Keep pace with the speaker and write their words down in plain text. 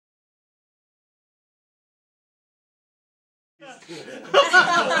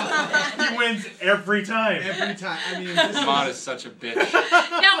He wins every time. Every time. I mean, Iman is such a bitch. Now,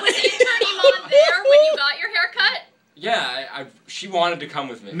 was Intern Iman there when you got your haircut? Yeah, she wanted to come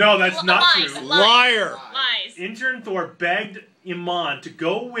with me. No, that's not Lies, true. Liar. Lies. Intern Thor begged Iman to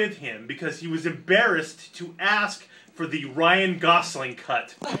go with him because he was embarrassed to ask for the Ryan Gosling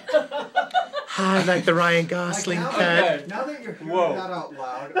cut. I like the Ryan Gosling like, cut. Now that you're hearing that out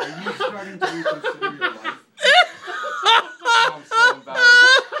loud, are you starting to reconsider your life? I'm so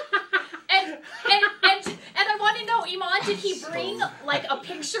embarrassed. And I want to know, Iman, did he bring like a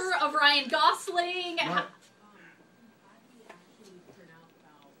picture of Ryan Gosling?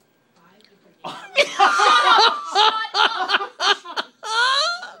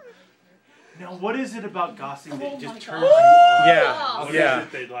 Now, what is it about Gosling that just turns you on? Yeah, What yeah. is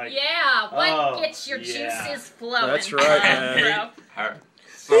it they like? Yeah, what Oh, gets your yeah. juices flowing? That's right, man. Her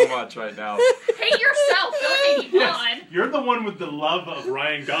so much right now. Hate yourself, don't hate Iman. You're the one with the love of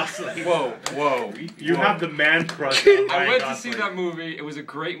Ryan Gosling. Whoa, whoa. You have the man crush on Ryan I went to Gosling. see that movie. It was a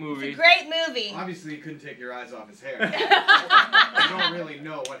great movie. Great movie. Obviously, you couldn't take your eyes off his hair. You don't really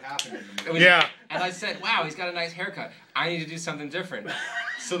know what happened in the movie. Yeah. And I said, wow, he's got a nice haircut. I need to do something different.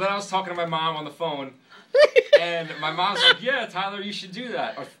 So then I was talking to my mom on the phone, and my mom's like, yeah, Tyler, you should do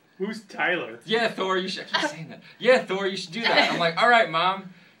that. Or, Who's Tyler? yeah, Thor, you should. I keep saying that. Yeah, Thor, you should do that. I'm like, all right, Mom.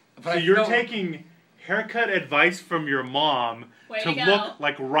 But So you're taking haircut advice from your mom Way to to go. look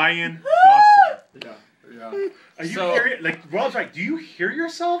like Ryan Gosling. Yeah. Are you So- hearing? Like Rob's right. Do you hear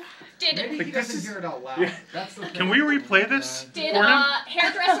yourself? Maybe Like, he this doesn't is- hear it out loud. Yeah. That's the thing. Can we replay this? Did for him?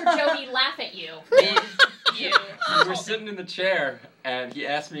 hairdresser Jody laugh at you? You. We were sitting in the chair, and he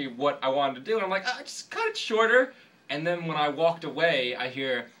asked me what I wanted to do, and I'm like, just cut it shorter. And then when I walked away, I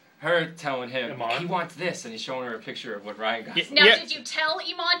hear her telling him, Iman? he wants this, and he's showing her a picture of what Ryan got. Now, Yeah. did you tell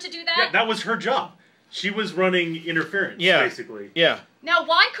Iman to do that? Yeah, that was her job. She was running interference, Yeah. basically. Yeah. Now,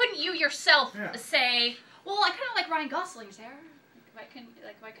 why couldn't you yourself Yeah. say, well, I kind of like Ryan Gosling's hair?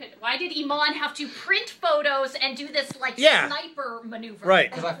 Why did Iman have to print photos and do this, like, Yeah. sniper maneuver? Right.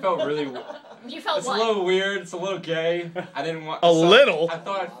 Because I felt really... You felt It's what? a little weird. It's a little gay. I didn't want... A little? I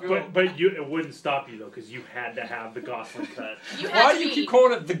thought I'd feel... But it wouldn't stop you though, because you had to have the Gosling cut. You had Why to do you be- keep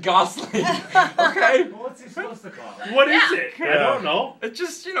calling it the Gosling? Okay? Well, what's he supposed to call it? What is Yeah. it? I Yeah. don't know. It's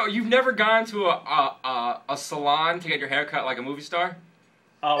just, you know, you've never gone to a salon to get your hair cut like a movie star?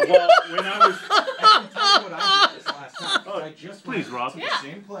 Well, when I was, I can tell you what I did this last time. Oh, I just please, went Rob. to Yeah. the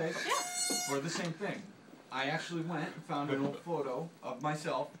same place for the same thing. I actually went and found an old photo of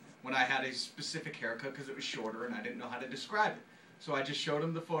myself when I had a specific haircut because it was shorter and I didn't know how to describe it. So I just showed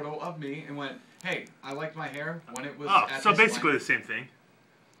him the photo of me and went, hey, I liked my hair when it was at so this basically length. the same thing.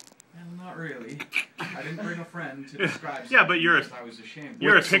 Well, not really. I didn't bring a friend to describe Yeah, but you're a- because I was ashamed.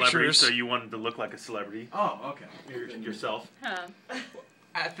 You're a With celebrity, pictures. so you wanted to look like a celebrity Oh, okay. yourself. Huh.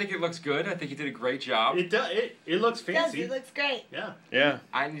 I think it looks good. I think you did a great job. It does. It looks Does fancy. it looks great. Yeah. Yeah.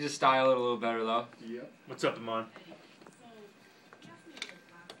 I need to style it a little better, though. Yep. What's up, Iman?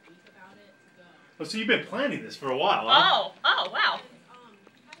 Oh, so you've been planning this for a while, huh? Oh, wow.